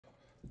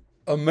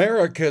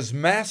America's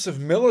massive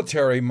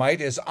military might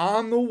is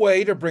on the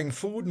way to bring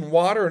food and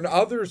water and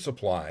other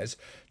supplies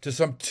to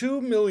some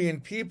 2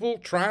 million people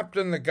trapped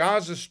in the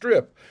Gaza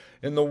Strip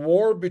in the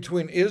war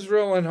between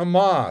Israel and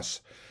Hamas.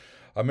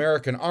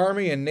 American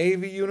Army and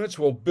Navy units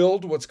will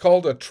build what's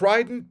called a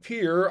trident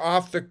pier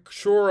off the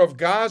shore of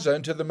Gaza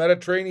into the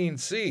Mediterranean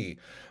Sea,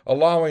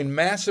 allowing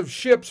massive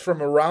ships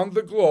from around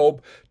the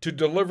globe to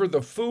deliver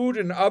the food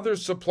and other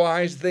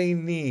supplies they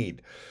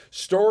need.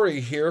 Story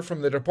here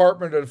from the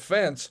Department of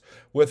Defense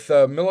with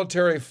a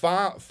military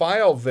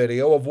file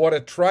video of what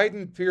a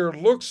trident pier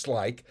looks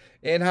like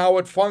and how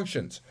it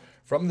functions.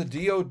 From the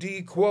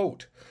DoD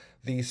quote,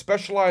 "The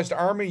specialized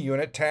Army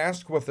unit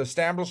tasked with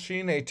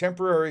establishing a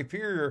temporary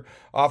pier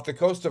off the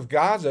coast of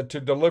Gaza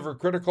to deliver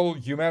critical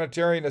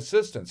humanitarian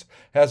assistance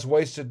has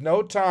wasted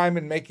no time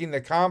in making the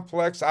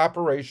complex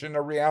operation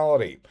a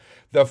reality.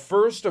 The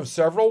first of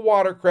several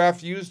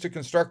watercraft used to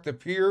construct the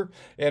pier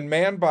and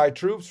manned by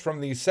troops from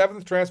the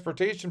 7th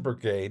Transportation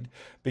Brigade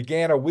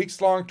began a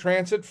weeks-long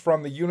transit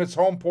from the unit's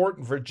home port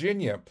in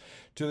Virginia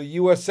to the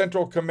U.S.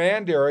 Central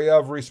Command area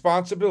of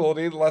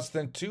responsibility less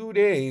than 2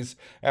 days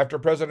after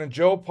President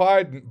Joe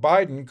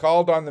Biden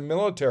called on the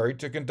military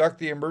to conduct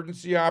the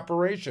emergency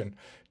operation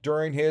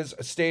during his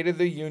State of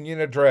the Union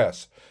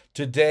address.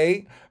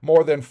 Today,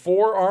 more than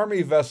 4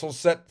 Army vessels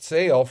set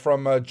sail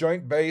from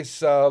Joint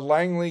Base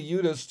Langley,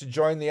 Utah to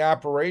join the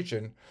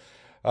operation.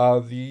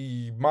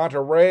 The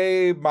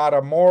Monterey,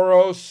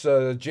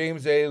 Matamoros,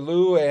 James A.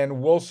 Lew,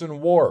 and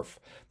Wilson Wharf.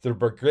 The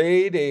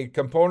brigade, a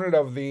component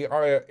of the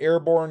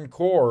Airborne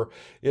Corps,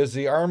 is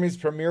the Army's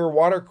premier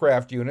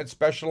watercraft unit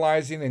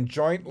specializing in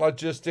joint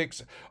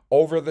logistics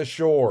over the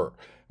shore,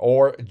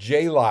 or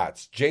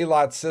JLOTS.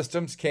 JLOT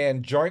systems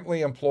can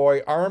jointly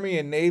employ Army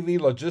and Navy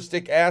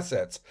logistic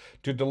assets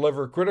to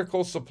deliver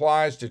critical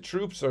supplies to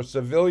troops or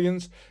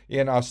civilians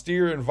in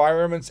austere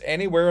environments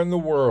anywhere in the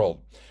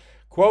world.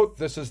 Quote,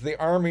 "This is the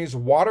Army's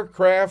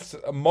watercraft's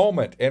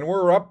moment, and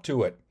we're up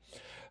to it,"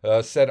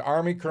 said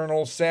Army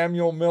Colonel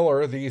Samuel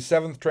Miller, the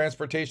 7th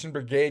Transportation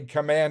Brigade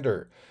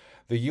commander.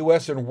 "The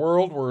U.S. and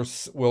world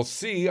will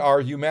see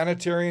our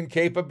humanitarian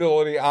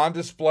capability on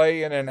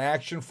display in an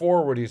action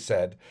forward," he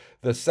said.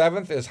 "The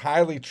 7th is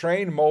highly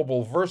trained,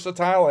 mobile,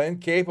 versatile,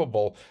 and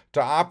capable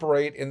to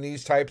operate in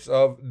these types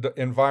of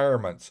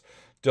environments.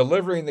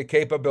 Delivering the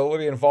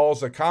capability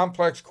involves a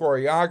complex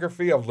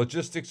choreography of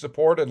logistic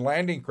support and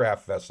landing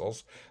craft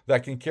vessels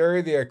that can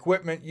carry the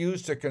equipment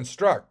used to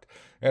construct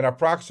an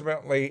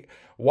approximately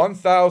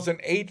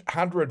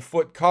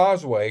 1,800-foot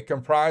causeway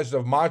comprised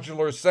of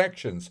modular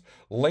sections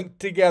linked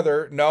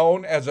together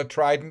known as a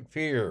trident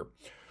pier.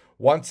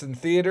 Once in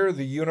theater,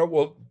 the unit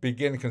will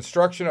begin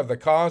construction of the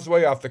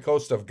causeway off the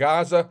coast of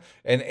Gaza,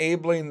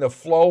 enabling the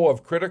flow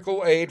of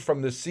critical aid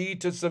from the sea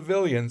to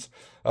civilians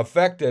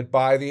affected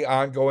by the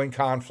ongoing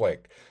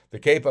conflict. The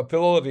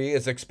capability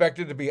is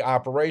expected to be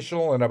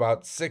operational in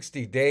about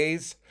 60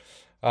 days.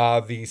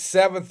 The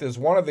 7th is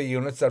one of the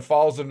units that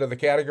falls into the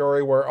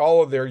category where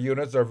all of their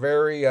units are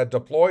very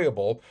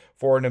deployable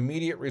for an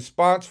immediate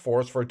response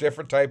force for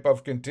different type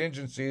of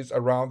contingencies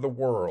around the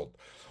world.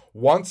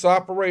 Once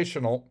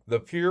operational, the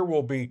pier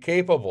will be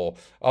capable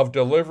of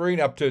delivering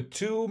up to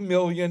 2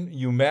 million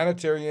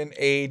humanitarian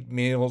aid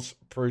meals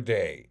per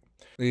day.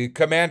 The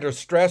commander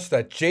stressed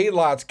that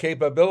JLOT's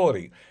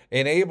capability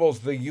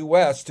enables the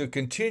U.S. to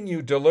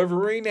continue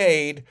delivering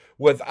aid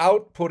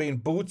without putting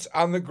boots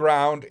on the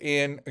ground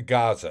in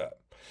Gaza.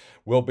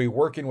 "We'll be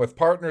working with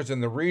partners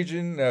in the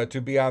region to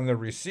be on the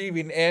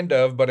receiving end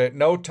of, but at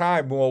no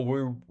time will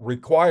we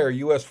require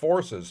U.S.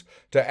 forces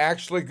to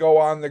actually go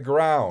on the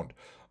ground.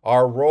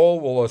 Our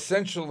role will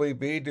essentially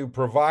be to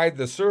provide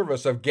the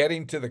service of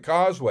getting to the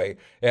causeway,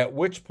 at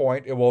which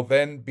point it will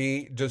then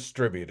be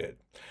distributed."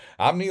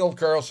 I'm Neil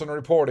Carlson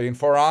reporting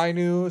for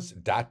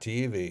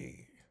iNewZ.TV.